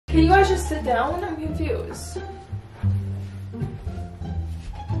guys just sit down? I'm confused.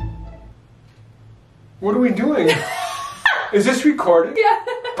 What are we doing? Is this recording? Yeah.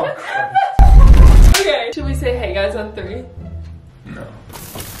 Oh, Christ. Okay, should we say hey guys on 3? No.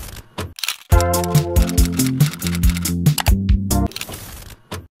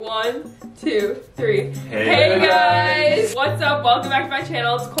 One, 2, 3. Hey Guys! What's up? Welcome back to my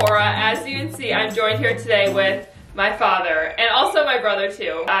channel. It's Cora. As you can see, I'm joined here today with my father and also my brother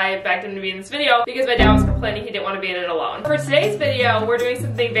too. I begged him to be in this video because my dad was complaining he didn't want to be in it alone. For today's video, we're doing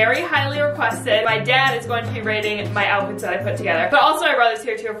something very highly requested. My dad is going to be rating my outfits that I put together, but also my brother's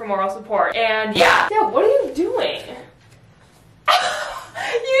here too for moral support. And yeah. Dad, what are you doing?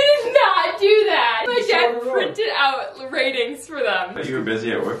 You did not do that! My dad printed out ratings for them. But you were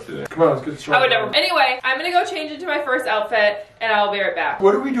busy at work today. Come on, let's get started. I would never. Anyway, I'm gonna go change into my first outfit and I'll be right back.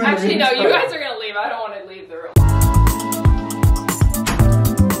 What are we doing? Actually, no, you guys are gonna leave. I don't want to leave the room.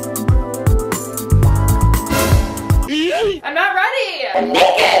 I'm not ready! I'm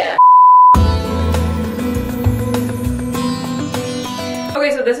naked!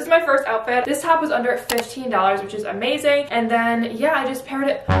 Okay, so this is my first outfit. This top was under $15, which is amazing. And then, yeah, I just paired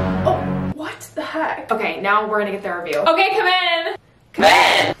it. Oh, what the heck? Okay, now we're gonna get the review. Okay, come in! Come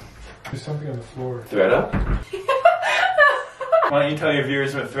in! There's something on the floor. Thread up? Why don't you tell your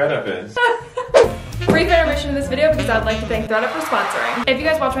viewers what thread up is? Brief intermission in this video because I'd like to thank ThredUp for sponsoring. If you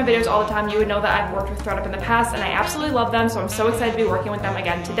guys watch my videos all the time, you would know that I've worked with ThredUp in the past and I absolutely love them, so I'm so excited to be working with them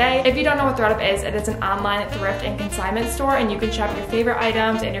again today. If you don't know what ThredUp is, it is an online thrift and consignment store and you can shop your favorite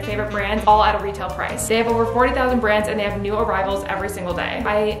items and your favorite brands all at a retail price. They have over 40,000 brands and they have new arrivals every single day.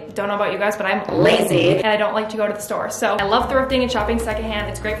 I don't know about you guys, but I'm lazy and I don't like to go to the store. So I love thrifting and shopping secondhand.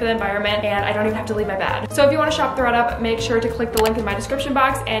 It's great for the environment and I don't even have to leave my bed. So if you want to shop ThredUp, make sure to click the link in my description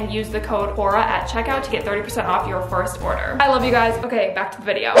box and use the code Cora at checkout to get 30% off your first order. I love you guys. Okay, back to the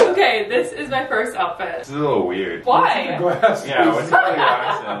video. Okay, this is my first outfit. This is a little weird. Why? Glasses. Yeah, what's the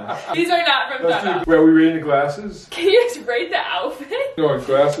glasses? These are not from ThredUp. Where are we rating the glasses? Can you just rate the outfit? No,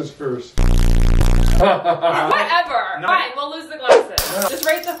 glasses first. Whatever. No. Fine, we'll lose the glasses. No. Just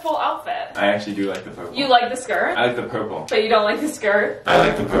rate the full outfit. I actually do like the purple. You like the skirt? I like the purple. But you don't like the skirt? I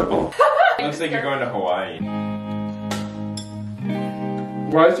like the purple. Looks like you're going to Hawaii.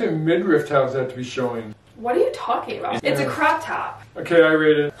 Why is your midriff tabs have to be showing? What are you talking about? It's a crop top. Okay, I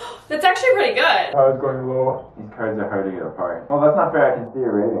rated. That's actually pretty good. I was going low. These cards are hard to get apart. Well, that's not fair. I can see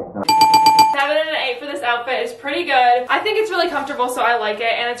your rating. No. 7 and an 8 for this outfit is pretty good. I think it's really comfortable, so I like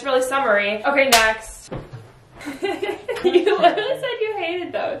it, and it's really summery. Okay, next. You literally said you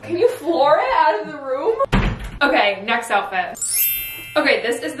hated those. Can you floor it out of the room? Okay, next outfit. Okay,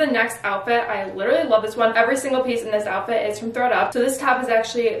 this is the next outfit. I literally love this one. Every single piece in this outfit is from ThredUp. So this top is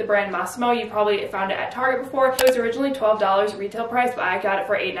actually the brand Massimo. You probably found it at Target before. It was originally $12 retail price, but I got it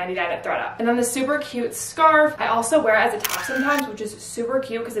for $8.99 at ThredUp. And then the super cute scarf. I also wear it as a top sometimes, which is super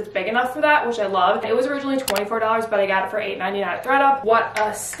cute because it's big enough for that, which I love. It was originally $24, but I got it for $8.99 at ThredUp. What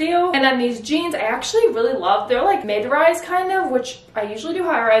a steal. And then these jeans I actually really love. They're like mid-rise kind of, which I usually do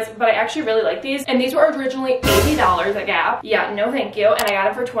high-rise, but I actually really like these. And these were originally $80 at Gap. Yeah, no thank you. And I got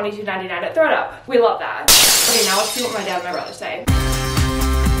it for $22.99 at ThredUp. We love that. Okay, now let's see what my dad and my brother say.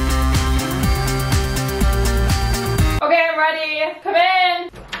 Okay, I'm ready. Come in.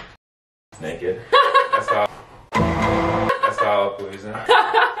 Naked. That's all. That's all, please.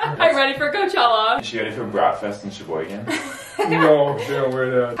 I'm ready for Coachella. Is she ready for Bratfest in Sheboygan? No, they don't wear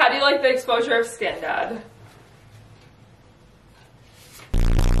that. How do you like the exposure of skin, Dad?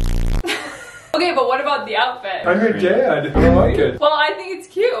 Okay, but what about the outfit? I'm your dad. I don't like it. Well, I think it's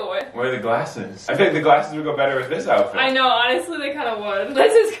cute. Where are the glasses? I think the glasses would go better with this outfit. I know, honestly, they kind of would.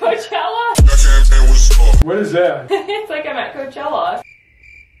 This is Coachella. What is that? It's like I'm at Coachella.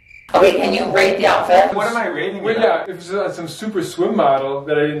 Okay, can you rate the outfit? What am I rating Well, it yeah, at? if it's some super swim model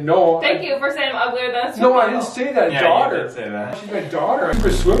that I didn't know. Thank you for saying I'm uglier than a No, I supermodel. didn't say that. Yeah, Daughter. you did say that. She's my daughter.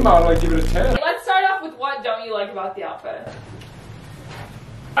 Super swim model, I give it a 10. Let's start off with what don't you like about the outfit?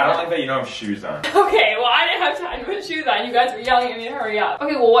 I don't like that you don't have shoes on. Okay, well I didn't have time to put shoes on. You guys were yelling at me to hurry up.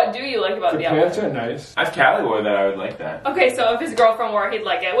 Okay, well what do you like about The the pants outfit? are nice. If Callie wore that, I would like that. Okay, so if his girlfriend wore it, he'd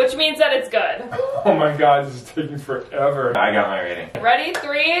like it, which means that it's good. Oh my god, this is taking forever. I got my rating. Ready?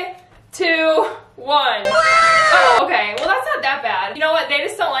 3, 2, 1. Oh, okay. Well, that's not that bad. You know what? They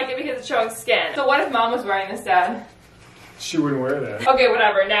just don't like it because it's showing skin. So what if Mom was wearing this, Dad? She wouldn't wear that. Okay,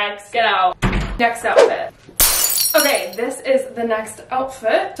 whatever. Next. Get out. Next outfit. Okay, this is the next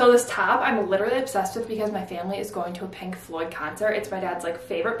outfit. So this top I'm literally obsessed with because my family is going to a Pink Floyd concert. It's my dad's like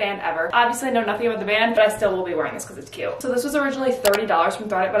favorite band ever. Obviously I know nothing about the band, but I still will be wearing this because it's cute. So this was originally $30 from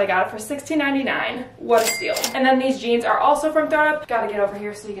ThredUp, but I got it for $16.99. What a steal. And then these jeans are also from ThredUp. Gotta get over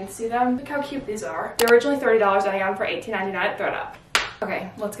here so you can see them. Look how cute these are. They're originally $30 and I got them for $18.99 at ThredUp.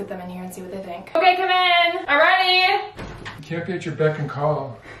 Okay, let's get them in here and see what they think. Okay, come in. I'm ready. You can't be at your beck and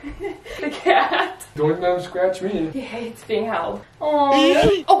call. The cat. Don't let him scratch me. He hates being held.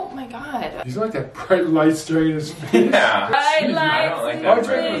 Aww. Oh my god. He's like that bright light staring in his face. Yeah. Bright I lights. don't like in that the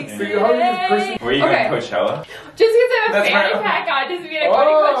bright big light. city. How is this person? Were you going to Coachella? Just because I have a That's fanny right. pack on doesn't mean I'm going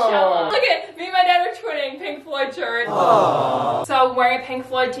to Coachella. Look at me and my dad are twinning Pink Floyd shirts. Aww. So I'm wearing a Pink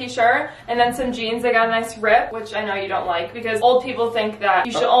Floyd t-shirt and then some jeans that got a nice rip, which I know you don't like because old people think that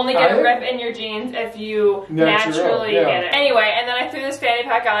you should only get a rip in your jeans if you naturally get it. Anyway, and then I threw this fanny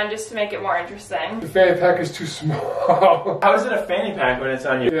pack on just to make it more interesting. The fanny pack is too small. How is it a fanny pack when it's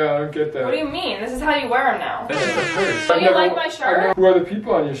on you? Yeah, I don't get that. What do you mean? This is how you wear them now. This is the purse. Don't you like my shirt? Who are the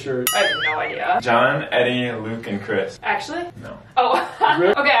people on your shirt? I have no idea. John, Eddie, Luke, and Chris. Actually? No. Oh.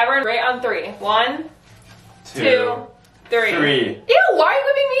 Really? Okay, everyone rate on 3. 1, 2, 3. 3. Ew, why are you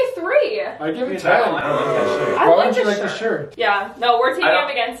giving me a 3? I give it Because 10. I don't like that shirt. I Why like don't you the like shirt. the shirt? Yeah, no, we're teaming I don't- up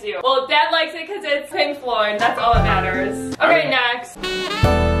against you. Well, Dad likes it because it's Pink Floyd. That's all that matters. Okay, next.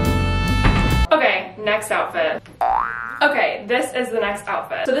 Okay, next outfit. Okay, this is the next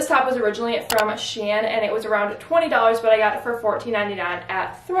outfit. So this top was originally from Shein and it was around $20, but I got it for $14.99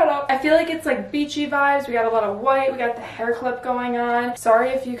 at ThredUp. I feel like it's like beachy vibes. We got a lot of white. We got the hair clip going on. Sorry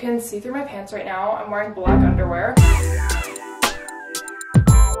if you can see through my pants right now. I'm wearing black underwear.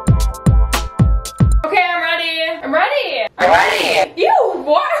 Okay, I'm ready. I'm ready. I'm ready. Ew,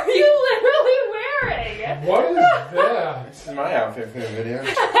 what are you literally wearing? What is that? This is my outfit for the video.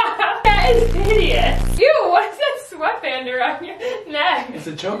 That is hideous. Ew, what is that sweatband around your neck? It's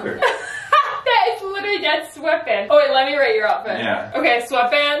a choker. That is literally that sweatband. Oh wait, let me rate your outfit. Yeah. Okay,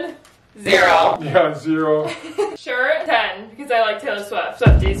 sweatband, 0. Yeah, 0. Shirt, 10, because I like Taylor Swift.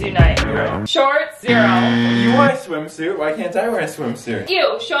 Swifties unite. Okay. Shorts, 0. You want a swimsuit? Why can't I wear a swimsuit?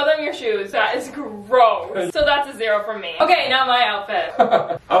 Ew, show them your shoes. That is gross. So that's a 0 from me. Okay, now my outfit.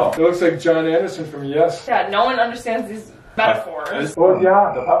 Oh. It looks like John Anderson from Yes. Yeah, no one understands these metaphors. Oh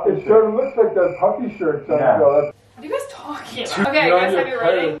yeah, the puppy shirt. It looks like that puppy shirt. Yeah. What are you guys talking about? Okay, guys, have you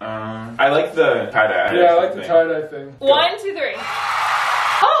ready? I like the tie-dye. Yeah, I like the tie-dye thing. 1, 2, 3.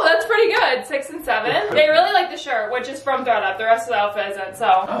 Oh, that's pretty good. 6 and 7. They really like the shirt, which is from ThredUp. The rest of the outfit isn't,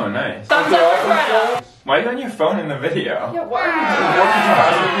 so. Oh, nice. Thumbs up for ThredUp. Why are you on your phone in the video? Yeah, what? What could you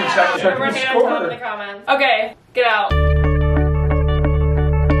possibly check it? Everyone hate on top in the comments. Okay, get out.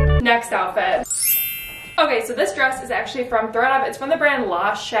 Next outfit. Okay, so this dress is actually from ThredUp. It's from the brand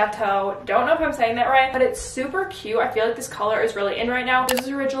La Chateau. Don't know if I'm saying that right, but it's super cute. I feel like this color is really in right now. This was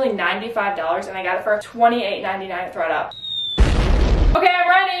originally $95 and I got it for $28.99 at ThredUp. Okay, I'm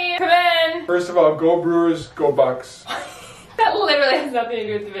ready. Come in. First of all, go Brewers, go Bucks. That literally has nothing to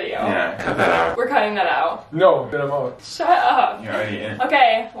do with the video. Yeah, cut that out. We're cutting that out. No, get them out. Shut up. You're already in.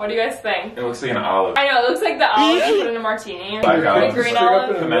 Okay, what do you guys think? It looks like an olive. I know, it looks like the olive you put in a martini. Black olive. Green Stick up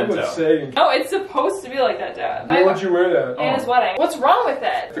olive. in the middle Pimento. with saying. No, it's supposed to be like that, Dad. Why would you wear that? And his wedding. What's wrong with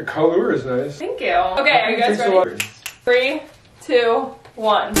it? The color is nice. Thank you. Okay, are you guys ready? 3, 2,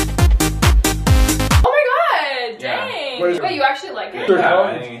 1. Oh my god! Yeah. Dang! What is it? Wait, you actually like it? Yeah,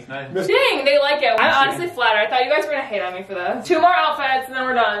 I think it's nice. Dang, they like it. I'm honestly flattered. I thought you guys were gonna hate on me for this. 2 more outfits and then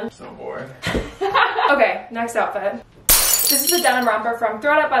we're done. I'm so bored. Okay, next outfit. This is a denim romper from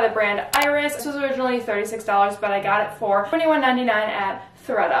ThredUp by the brand Iris. This was originally $36, but I got it for $21.99 at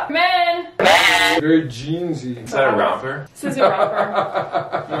ThredUp. Come in! Very jeansy. Is that a romper? This is a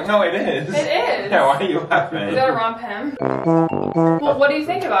romper. No, it is. It is. Yeah, why are you laughing? You gotta romp him. Well, what do you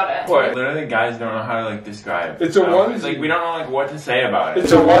think about it? What? Literally, guys don't know how to like describe. It's a outfits. onesie. Like we don't know like what to say about it.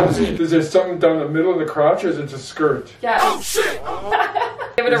 It's a onesie. Is there something down the middle of the crotch or is it just skirt? Yeah. Oh shit!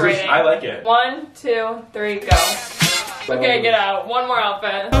 Give it a rating. I like it. 1, 2, 3, go. Okay, get out. One more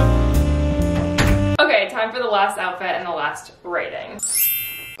outfit. Okay, time for the last outfit and the last rating.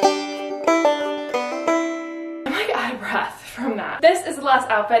 I'm like out of breath from that. This is the last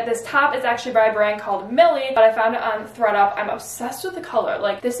outfit. This top is actually by a brand called Millie, but I found it on ThredUp. I'm obsessed with the color.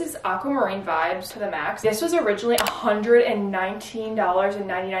 Like, this is aquamarine vibes to the max. This was originally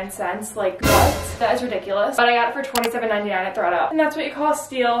 $119.99. Like, what? That is ridiculous. But I got it for $27.99 at ThredUp. And that's what you call a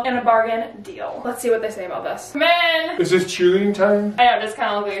steal and a bargain deal. Let's see what they say about this. Come in! Is this cheerleading time? I know, just kind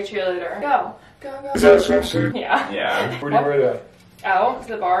of look like a cheerleader. Go. Go, go. Is that a swimsuit? Yeah. Yeah. Where do you wear that? Out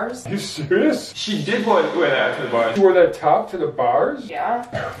to the bars? Are you serious? She did wear that to the bar. You wore that top to the bars? Yeah.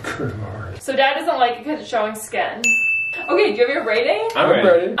 Good lord. So Dad doesn't like it because it's showing skin. Okay, do you have your rating? I'm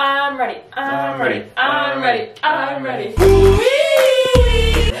ready. I'm ready. I'm ready. I'm ready. I'm ready.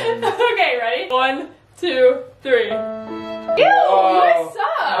 Okay, ready? 1, 2, 3. Ew, you guys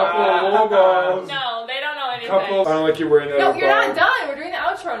suck. Couple of little balls. No, they don't know anything. Couple. I don't like you wearing that. No, you're not done. We're doing the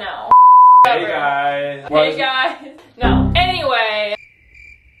outro now. Hey guys. Hey guys. No. Anyway.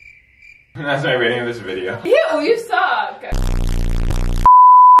 That's my rating of this video. Ew, you suck.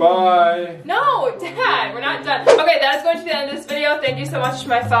 Bye. No, Dad, we're not done. Okay, that is going to be the end of this video. Thank you so much to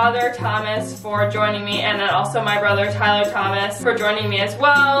my father, Thomas, for joining me, and then also my brother, Tyler Thomas, for joining me as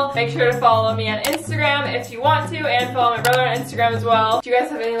well. Make sure to follow me on Instagram if you want to, and follow my brother on Instagram as well. Do you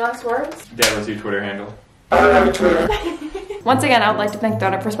guys have any last words? Dad, what's your Twitter handle? Once again, I would like to thank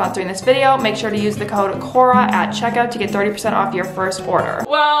Donut for sponsoring this video. Make sure to use the code Cora at checkout to get 30% off your first order.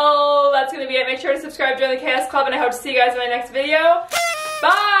 Well, that's going to be it. Make sure to subscribe, join the Chaos Club, and I hope to see you guys in my next video.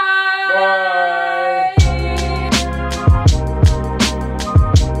 Bye! Bye.